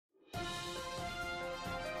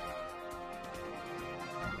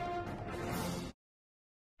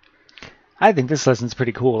I think this lesson's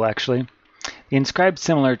pretty cool, actually. The Inscribed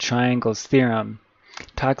Similar Triangles Theorem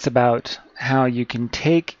talks about how you can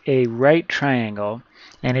take a right triangle,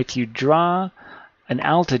 and if you draw an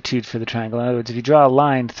altitude for the triangle, in other words, if you draw a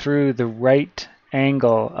line through the right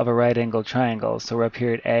angle of a right angle triangle, so we're up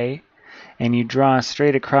here at A, and you draw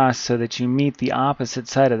straight across so that you meet the opposite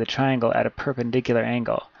side of the triangle at a perpendicular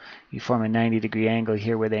angle. You form a 90-degree angle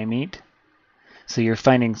here where they meet. So you're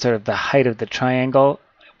finding sort of the height of the triangle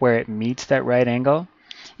where it meets that right angle.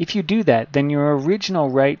 If you do that, then your original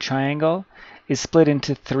right triangle is split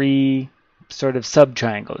into three sort of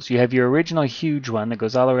sub-triangles. You have your original huge one that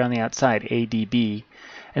goes all around the outside, ADB,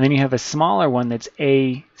 and then you have a smaller one that's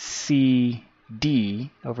ACD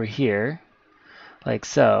over here, like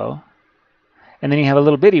so. And then you have a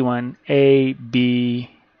little bitty one, ABC,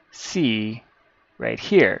 right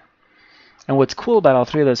here. And what's cool about all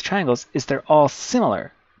three of those triangles is they're all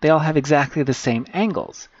similar. They all have exactly the same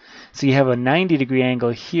angles. So you have a 90-degree angle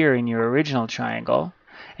here in your original triangle,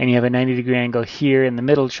 and you have a 90-degree angle here in the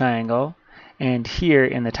middle triangle, and here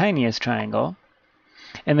in the tiniest triangle.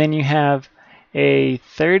 And then you have a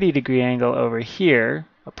 30-degree angle over here,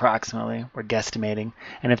 approximately, we're guesstimating.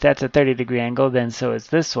 And if that's a 30-degree angle, then so is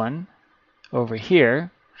this one over here.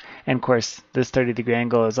 And of course, this 30-degree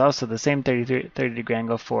angle is also the same 30-degree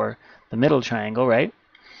angle for the middle triangle, right?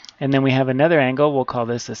 And then we have another angle, we'll call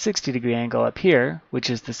this a 60-degree angle up here,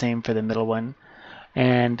 which is the same for the middle one,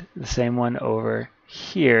 and the same one over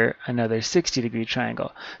here, another 60-degree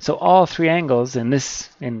triangle. So all three angles in this,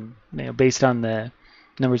 based on the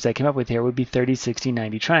numbers I came up with here, would be 30, 60,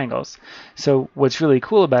 90 triangles. So what's really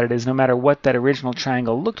cool about it is no matter what that original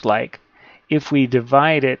triangle looked like, if we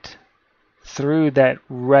divide it through that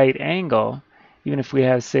right angle, even if we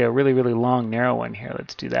have, say, a really, really long, narrow one here,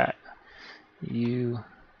 let's do that.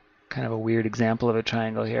 Kind of a weird example of a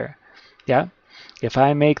triangle here. Yeah? If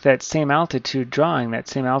I make that same altitude drawing, that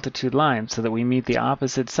same altitude line, so that we meet the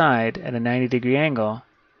opposite side at a 90-degree angle,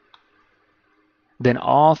 then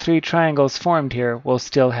all three triangles formed here will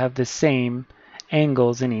still have the same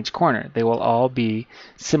angles in each corner. They will all be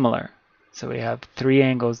similar. So we have three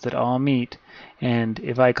angles that all meet, and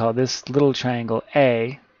if I call this little triangle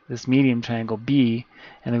A, this medium triangle B,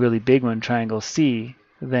 and the really big one triangle C,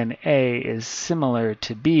 then A is similar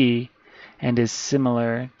to B and is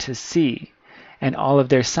similar to C. And all of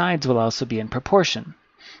their sides will also be in proportion.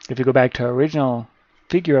 If we go back to our original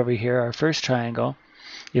figure over here, our first triangle,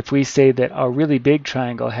 if we say that our really big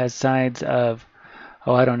triangle has sides of,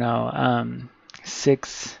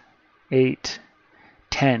 6, 8,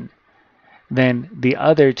 10, then the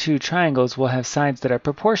other two triangles will have sides that are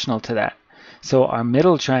proportional to that. So our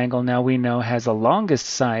middle triangle now we know has a longest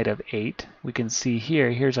side of 8. We can see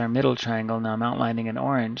here, here's our middle triangle. Now I'm outlining in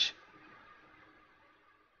orange.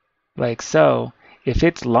 Like so. If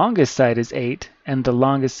its longest side is 8 and the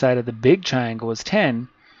longest side of the big triangle is 10,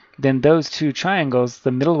 then those two triangles,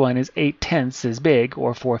 the middle one is 8/10 as big,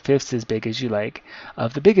 or 4/5 as big as you like,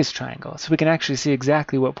 of the biggest triangle. So we can actually see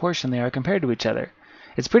exactly what portion they are compared to each other.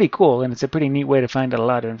 It's pretty cool, and it's a pretty neat way to find out a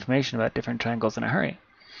lot of information about different triangles in a hurry.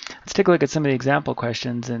 Let's take a look at some of the example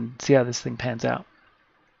questions and see how this thing pans out.